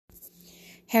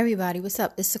Hey everybody, what's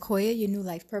up? It's Sequoia, your new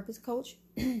life purpose coach.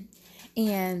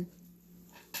 And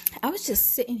I was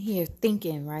just sitting here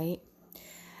thinking, right,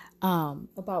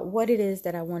 about what it is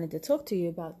that I wanted to talk to you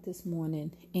about this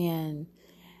morning. And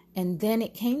then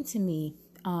it came to me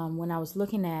when I was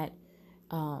looking at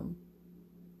some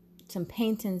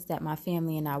paintings that my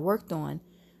family and I worked on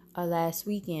last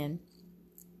weekend.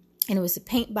 And it was a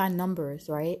paint by numbers,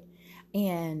 right?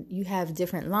 And you have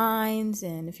different lines,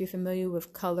 and if you're familiar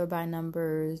with color by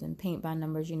numbers and paint by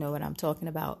numbers, you know what I'm talking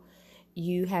about.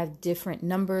 You have different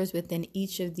numbers within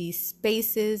each of these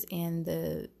spaces, and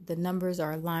the numbers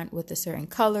are aligned with a certain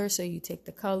color. So you take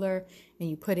the color and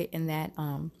you put it in that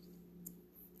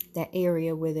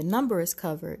area where the number is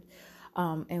covered.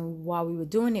 And while we were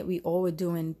doing it, we all were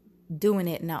doing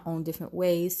it in our own different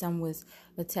ways. Some was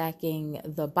attacking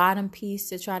the bottom piece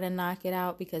to try to knock it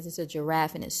out because it's a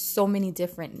giraffe and it's so many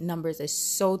different numbers. It's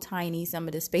so tiny, some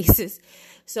of the spaces.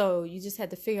 So you just had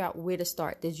to figure out where to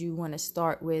start. Did you want to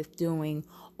start with doing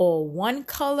all one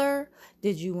color?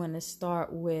 Did you want to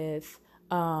start with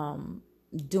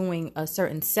doing a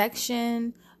certain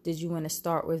section? Did you want to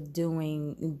start with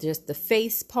doing just the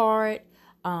face part?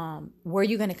 Were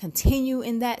you going to continue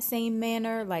in that same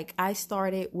manner? Like I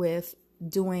started with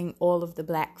doing all of the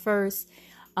black first.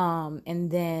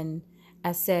 And then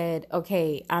I said,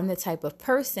 okay, I'm the type of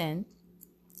person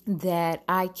that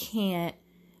I can't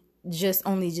just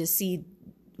see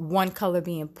one color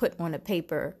being put on a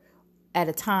paper at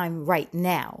a time right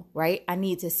now, right? I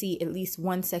need to see at least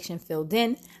one section filled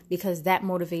in because that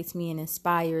motivates me and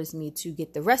inspires me to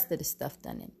get the rest of the stuff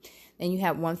done in. Then you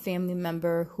have one family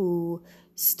member who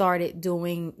started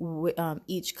doing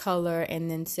each color and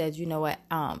then said, you know what,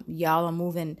 y'all are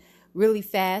moving really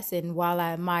fast. And while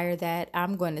I admire that,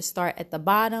 I'm going to start at the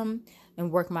bottom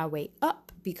and work my way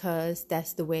up because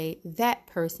that's the way that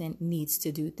person needs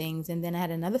to do things. And then I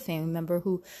had another family member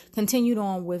who continued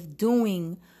on with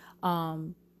doing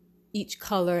each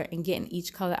color and getting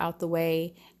each color out the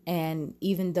way. And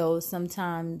even though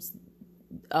sometimes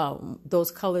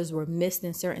those colors were missed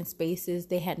in certain spaces,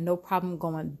 they had no problem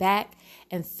going back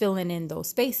and filling in those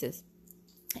spaces.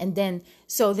 And then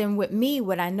with me,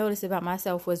 what I noticed about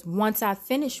myself was once I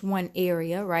finished one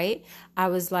area, right, I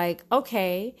was like,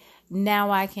 okay,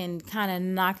 now I can kind of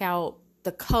knock out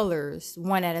the colors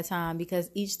one at a time because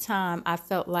each time I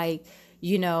felt like,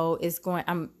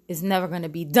 it's never going to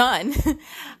be done.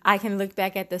 I can look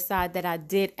back at the side that I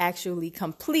did actually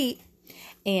complete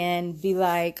and be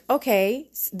like,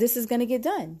 okay, this is going to get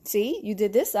done. See, you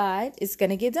did this side, it's going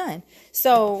to get done.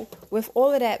 So with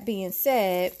all of that being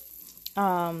said,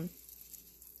 what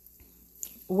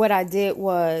I did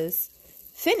was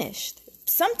finished.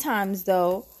 Sometimes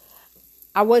though,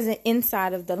 I wasn't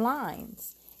inside of the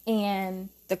lines and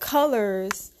the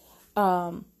colors,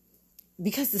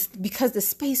 because the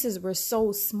spaces were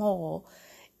so small,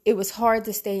 it was hard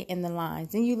to stay in the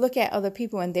lines. And you look at other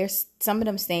people and there's some of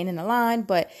them staying in the line,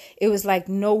 but it was like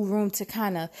no room to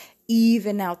kind of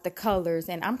even out the colors.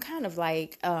 And I'm kind of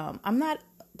like, I'm not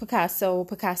Picasso,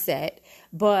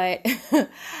 but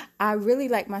I really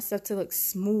like myself to look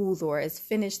smooth or as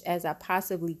finished as I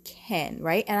possibly can,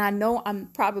 right? And I know I'm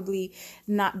probably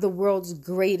not the world's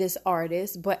greatest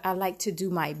artist, but I like to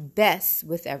do my best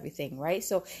with everything, right?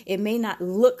 So it may not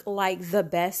look like the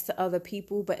best to other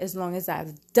people, but as long as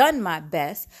I've done my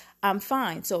best, I'm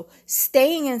fine. So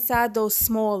staying inside those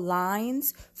small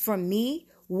lines for me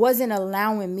wasn't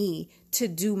allowing me to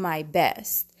do my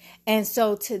best. And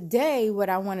so today, what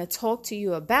I want to talk to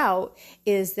you about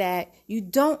is that you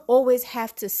don't always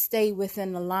have to stay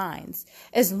within the lines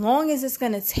as long as it's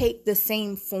going to take the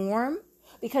same form.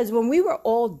 Because when we were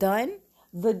all done,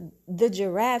 the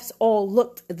giraffes all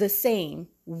looked the same,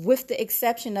 with the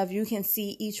exception of you can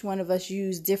see each one of us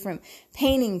use different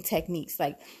painting techniques.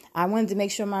 Like I wanted to make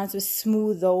sure mine was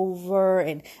smooth over,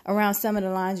 and around some of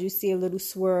the lines you see a little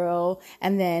swirl,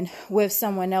 and then with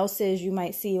someone else's you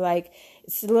might see like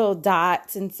it's little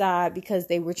dots inside because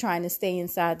they were trying to stay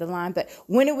inside the line. But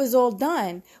when it was all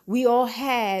done, we all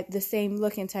had the same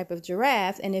looking type of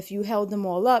giraffe. And if you held them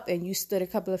all up and you stood a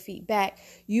couple of feet back,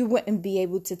 you wouldn't be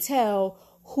able to tell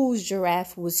whose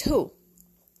giraffe was who.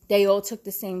 They all took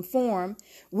the same form.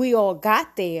 We all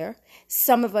got there.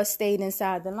 Some of us stayed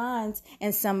inside the lines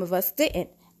and some of us didn't.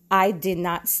 I did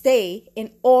not stay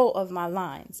in all of my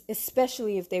lines,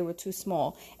 especially if they were too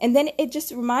small. And then it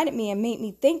just reminded me and made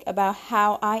me think about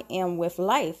how I am with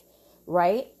life,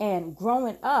 right? And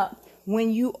growing up,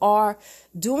 when you are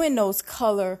doing those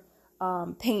color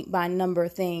paint by number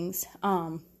things,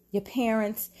 Your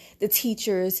parents, the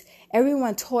teachers,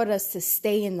 everyone taught us to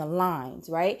stay in the lines,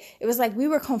 right? It was like we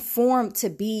were conformed to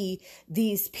be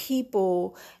these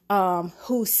people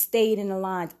who stayed in the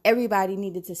lines. Everybody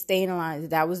needed to stay in the lines.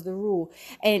 That was the rule.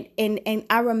 And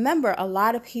I remember a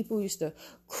lot of people used to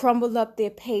crumble up their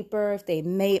paper if they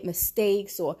made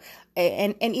mistakes,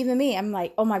 and even me, I'm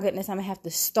like, oh my goodness, I'm gonna have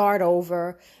to start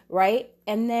over, right?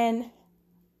 And then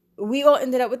we all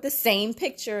ended up with the same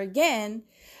picture again,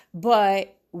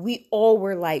 but we all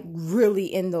were like really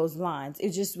in those lines. It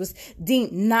just was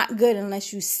deemed not good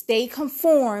unless you stay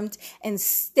conformed and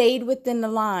stayed within the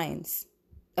lines.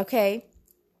 Okay.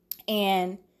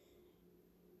 And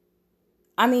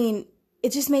I mean,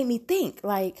 it just made me think,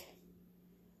 like,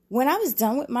 when I was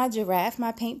done with my giraffe,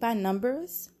 my paint by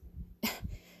numbers,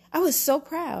 I was so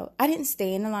proud. I didn't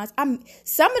stay in the lines.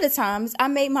 Some of the times I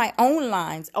made my own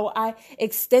lines, or I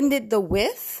extended the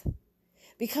width,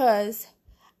 because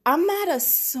I'm not a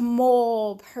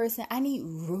small person. I need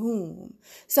room.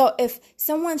 So if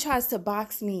someone tries to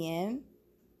box me in,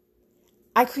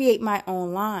 I create my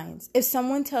own lines. If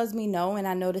someone tells me no, and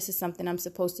I know this is something I'm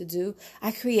supposed to do,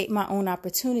 I create my own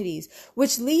opportunities,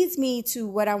 which leads me to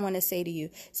what I want to say to you.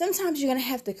 Sometimes you're going to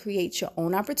have to create your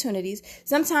own opportunities.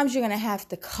 Sometimes you're going to have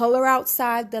to color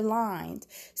outside the lines.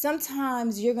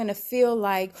 Sometimes you're going to feel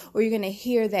like, or you're going to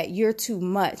hear that you're too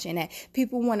much, and that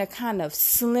people want to kind of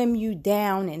slim you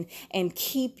down and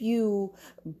keep you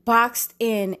boxed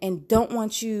in and don't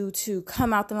want you to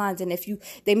come out the lines. And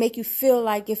they make you feel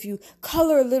like if you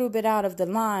color a little bit out of the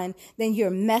line, then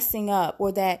you're messing up,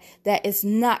 or that it's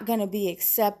not going to be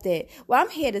accepted. Well, I'm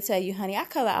here to tell you, honey, I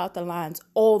color out the lines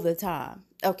all the time.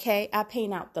 Okay. I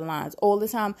paint out the lines all the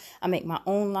time. I make my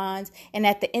own lines. And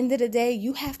at the end of the day,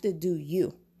 you have to do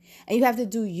you. And you have to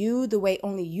do you the way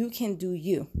only you can do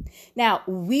you. Now,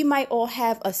 we might all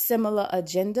have a similar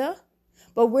agenda,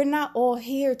 but we're not all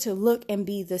here to look and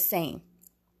be the same.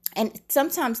 And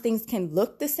sometimes things can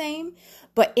look the same,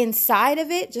 but inside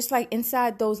of it, just like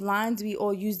inside those lines, we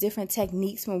all use different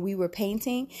techniques when we were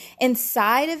painting.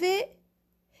 Inside of it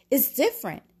is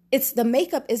different. The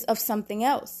makeup is of something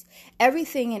else.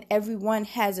 Everything and everyone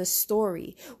has a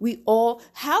story.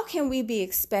 How can we be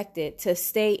expected to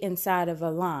stay inside of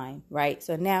a line, right?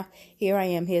 So now here I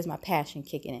am. Here's my passion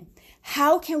kicking in.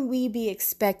 How can we be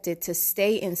expected to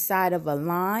stay inside of a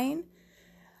line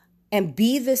and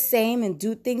be the same and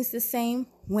do things the same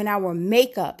when our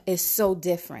makeup is so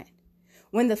different?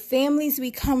 When the families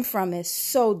we come from is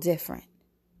so different?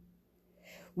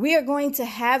 We are going to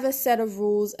have a set of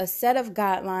rules, a set of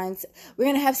guidelines. We're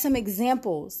going to have some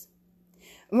examples.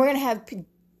 And we're going to have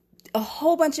a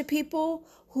whole bunch of people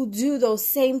who do those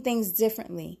same things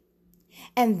differently.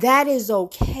 And that is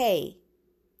okay.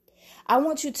 I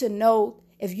want you to know,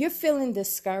 if you're feeling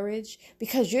discouraged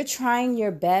because you're trying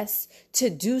your best to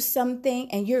do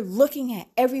something and you're looking at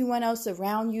everyone else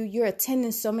around you, you're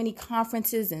attending so many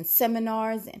conferences and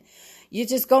seminars, and you're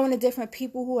just going to different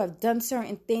people who have done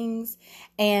certain things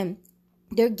and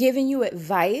they're giving you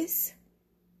advice,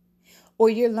 or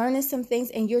you're learning some things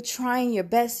and you're trying your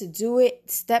best to do it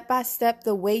step by step,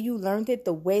 the way you learned it,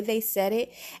 the way they said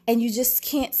it, and you just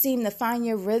can't seem to find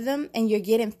your rhythm and you're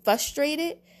getting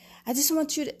frustrated. I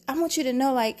want you to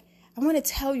know, like, I want to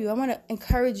tell you, I want to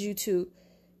encourage you to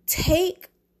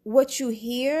take what you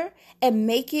hear and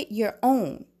make it your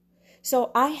own.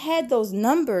 So I had those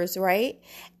numbers, right?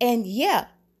 And yeah,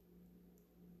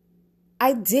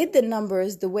 I did the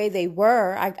numbers the way they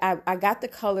were. I got the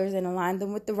colors and aligned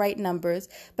them with the right numbers,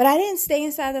 but I didn't stay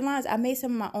inside the lines. I made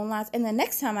some of my own lines. And the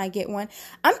next time I get one,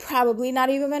 I'm probably not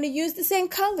even going to use the same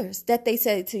colors that they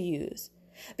said to use,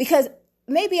 because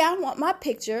maybe I want my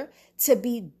picture to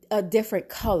be a different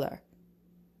color.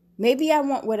 Maybe I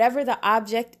want whatever the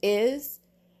object is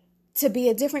to be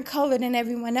a different color than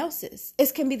everyone else's.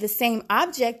 It can be the same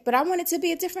object, but I want it to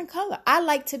be a different color. I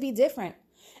like to be different.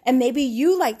 And maybe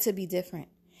you like to be different.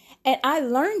 And I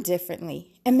learn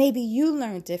differently. And maybe you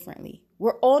learn differently.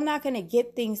 We're all not going to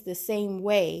get things the same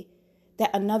way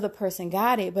that another person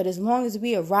got it. But as long as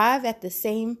we arrive at the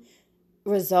same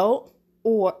result,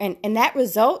 and that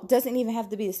result doesn't even have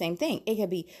to be the same thing. It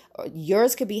could be,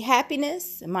 yours could be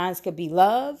happiness, mine could be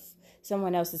love,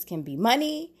 someone else's can be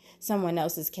money, someone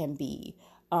else's can be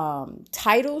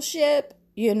titleship,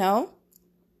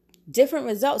 different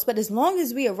results. But as long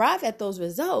as we arrive at those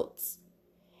results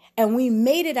and we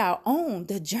made it our own,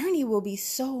 the journey will be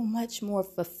so much more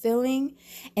fulfilling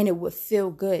and it will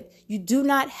feel good. You do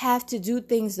not have to do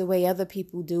things the way other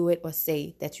people do it or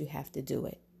say that you have to do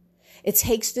it. It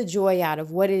takes the joy out of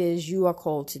what it is you are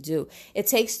called to do. It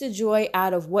takes the joy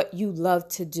out of what you love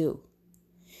to do.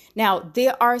 Now,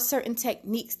 there are certain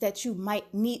techniques that you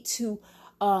might need to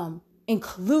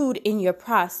include in your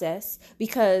process,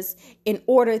 because in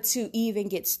order to even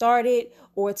get started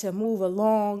or to move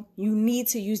along, you need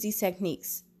to use these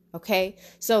techniques. Okay.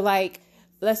 So like,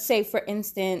 let's say for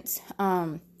instance,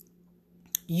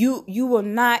 you will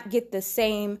not get the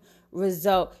same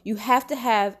result. You have to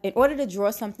have, in order to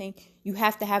draw something, you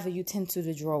have to have a utensil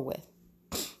to draw with,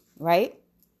 right?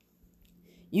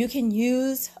 You can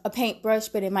use a paintbrush,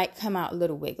 but it might come out a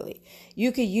little wiggly.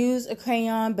 You could use a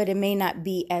crayon, but it may not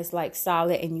be as like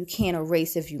solid, and you can't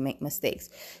erase if you make mistakes.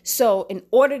 So in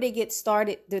order to get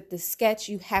started with the sketch,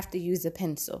 you have to use a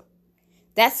pencil.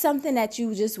 That's something that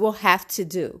you just will have to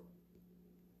do.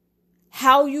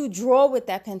 How you draw with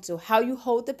that pencil, how you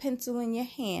hold the pencil in your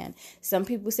hand. Some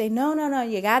people say, no,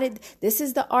 you got it. This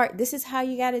is the art. This is how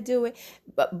you got to do it.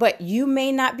 But you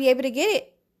may not be able to get it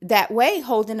that way,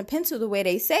 holding a pencil the way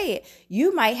they say it.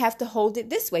 You might have to hold it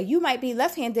this way. You might be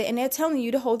left-handed and they're telling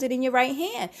you to hold it in your right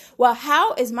hand. Well,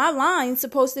 how is my line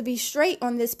supposed to be straight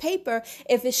on this paper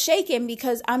if it's shaking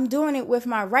because I'm doing it with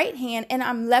my right hand and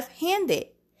I'm left-handed?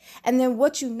 And then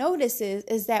what you notice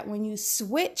is that when you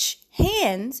switch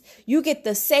hands, you get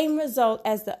the same result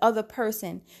as the other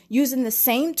person using the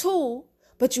same tool,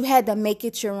 but you had to make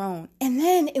it your own. And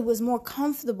then it was more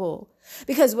comfortable,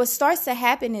 because what starts to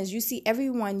happen is you see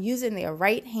everyone using their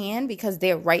right hand because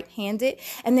they're right-handed,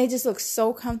 and they just look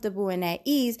so comfortable and at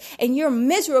ease. And you're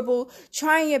miserable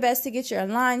trying your best to get your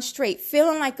line straight,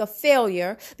 feeling like a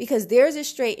failure because theirs is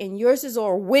straight and yours is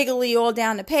all wiggly all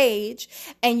down the page,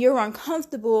 and you're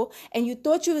uncomfortable, and you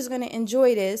thought you was going to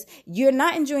enjoy this. You're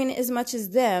not enjoying it as much as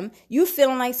them. You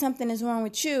feeling like something is wrong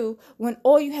with you when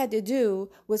all you had to do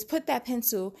was put that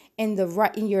pencil in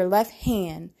your left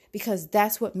hand, because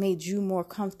that's what made you more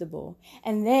comfortable.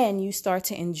 And then you start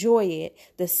to enjoy it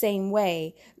the same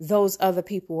way those other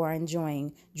people are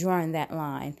enjoying drawing that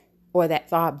line or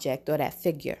that object or that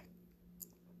figure.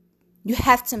 You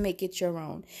have to make it your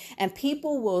own. And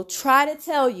people will try to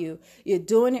tell you you're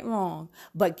doing it wrong.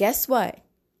 But guess what?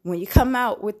 When you come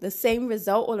out with the same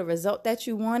result or the result that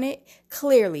you wanted,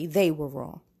 clearly they were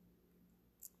wrong.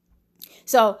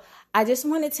 So I just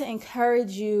wanted to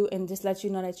encourage you and just let you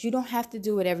know that you don't have to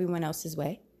do it everyone else's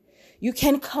way. You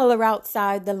can color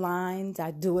outside the lines.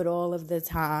 I do it all of the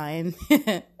time.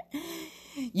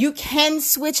 You can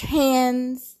switch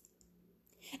hands.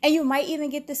 And you might even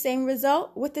get the same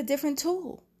result with a different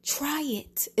tool. Try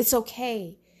it. It's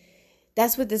okay.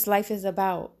 That's what this life is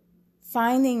about.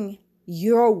 Finding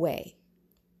your way,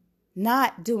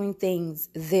 not doing things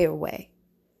their way.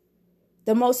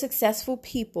 The most successful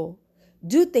people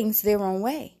do things their own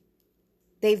way.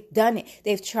 They've done it.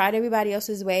 They've tried everybody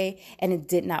else's way and it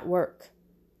did not work.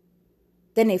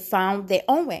 Then they found their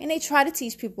own way and they try to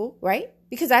teach people, right?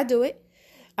 Because I do it.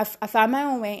 I find my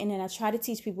own way and then I try to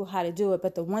teach people how to do it.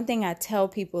 But the one thing I tell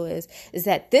people is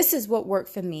that this is what worked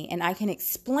for me and I can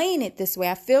explain it this way.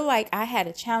 I feel like I had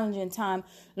a challenging time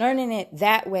learning it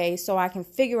that way, so I can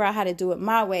figure out how to do it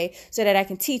my way so that I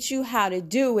can teach you how to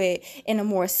do it in a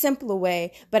more simpler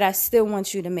way. But I still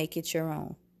want you to make it your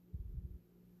own,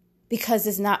 because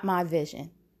it's not my vision.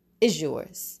 It's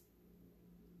yours.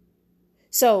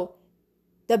 So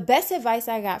the best advice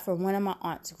I got from one of my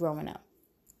aunts growing up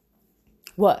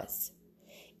was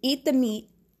eat the meat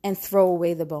and throw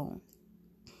away the bone.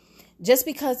 Just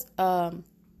because, now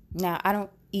I don't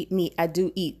eat meat. I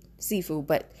do eat seafood,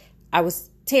 but I was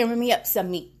tearing me up some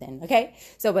meat then. Okay.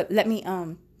 So, but let me,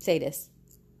 say this.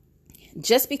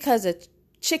 Just because a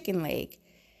chicken leg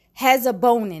has a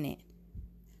bone in it,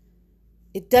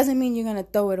 it doesn't mean you're going to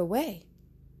throw it away.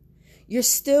 You're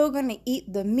still going to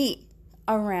eat the meat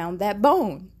around that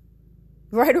bone.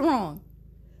 Right or wrong?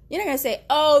 You're not going to say,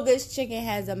 oh, this chicken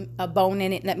has a bone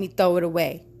in it, let me throw it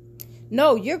away.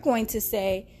 No, you're going to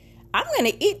say, I'm going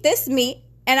to eat this meat,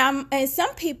 and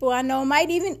some people I know might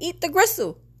even eat the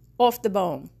gristle off the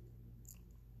bone.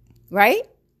 Right?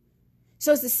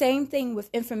 So it's the same thing with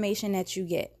information that you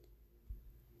get.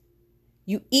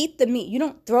 You eat the meat. You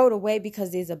don't throw it away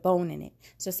because there's a bone in it.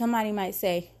 So somebody might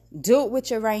say, do it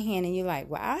with your right hand. And you're like,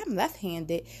 well, I'm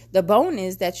left-handed. The bone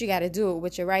is that you got to do it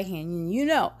with your right hand. And you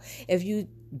know, if you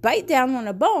bite down on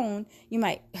a bone, you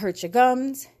might hurt your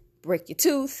gums, break your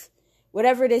tooth.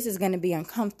 Whatever it is going to be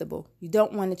uncomfortable. You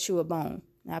don't want to chew a bone.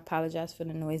 I apologize for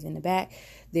the noise in the back.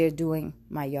 They're doing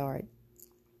my yard.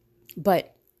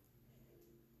 But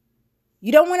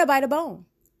you don't want to bite a bone.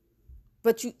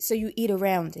 So you eat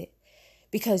around it.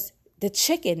 Because the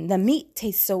chicken, the meat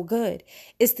tastes so good.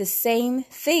 It's the same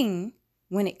thing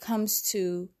when it comes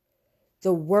to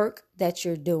the work that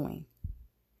you're doing.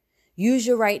 Use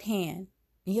your right hand.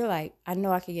 And you're like, I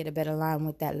know I could get a better line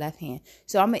with that left hand.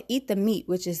 So I'm going to eat the meat,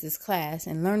 which is this class,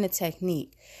 and learn the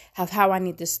technique of how I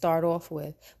need to start off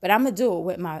with. But I'm going to do it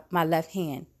with my left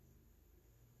hand.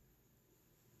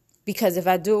 Because if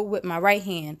I do it with my right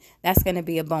hand, that's going to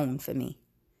be a bone for me.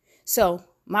 So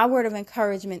my word of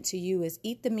encouragement to you is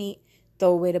eat the meat,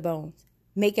 throw away the bones.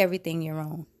 Make everything your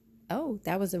own. Oh,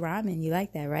 that was a rhyming. You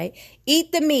like that, right?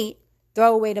 Eat the meat,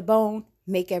 throw away the bone,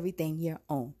 make everything your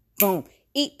own. Boom.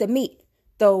 Eat the meat,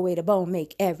 throw away the bone,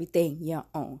 make everything your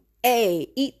own.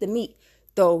 Hey, eat the meat,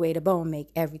 throw away the bone, make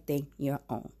everything your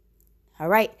own. All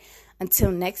right.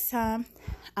 Until next time,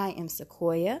 I am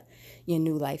Sequoia, your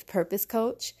New Life Purpose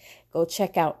Coach. Go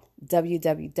check out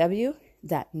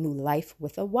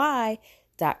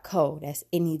www.newlifewithany.co. That's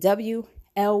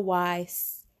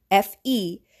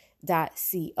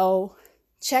NEWLYFE.co.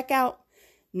 Check out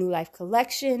New Life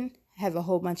Collection. I have a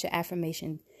whole bunch of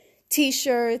affirmation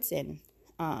t-shirts and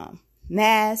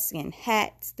masks and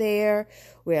hats there,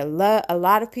 where a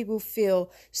lot of people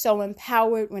feel so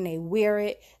empowered when they wear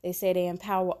it. They say they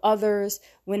empower others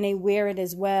when they wear it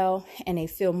as well, and they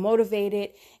feel motivated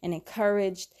and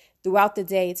encouraged throughout the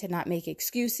day to not make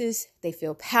excuses. They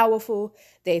feel powerful,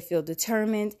 they feel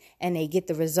determined, and they get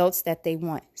the results that they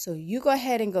want. So you go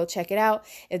ahead and go check it out.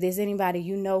 If there's anybody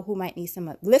you know who might need some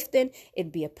uplifting,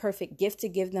 it'd be a perfect gift to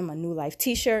give them a New Life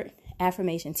t-shirt,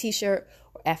 affirmation t-shirt,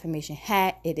 or affirmation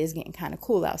hat. It is getting kind of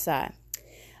cool outside.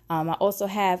 I also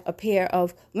have a pair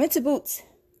of winter boots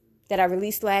that I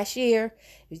released last year.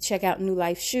 If you check out New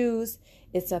Life Shoes,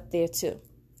 it's up there too.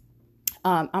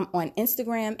 I'm on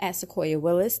Instagram at Sequoia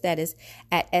Willis. That is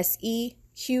at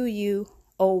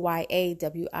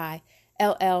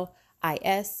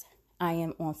SEQUOYAWILLIS. I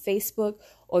am on Facebook.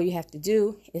 All you have to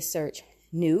do is search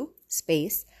New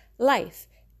Space Life.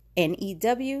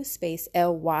 NEW space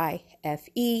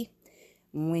LYFE.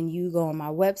 When you go on my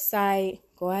website,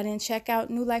 go out and check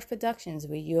out New Life Productions,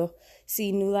 where you'll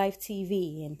see New Life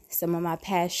TV and some of my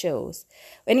past shows.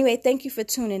 But anyway, thank you for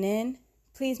tuning in.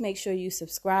 Please make sure you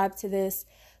subscribe to this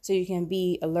so you can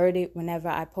be alerted whenever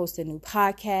I post a new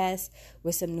podcast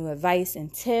with some new advice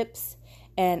and tips.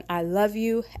 And I love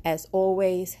you. As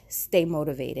always, stay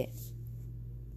motivated.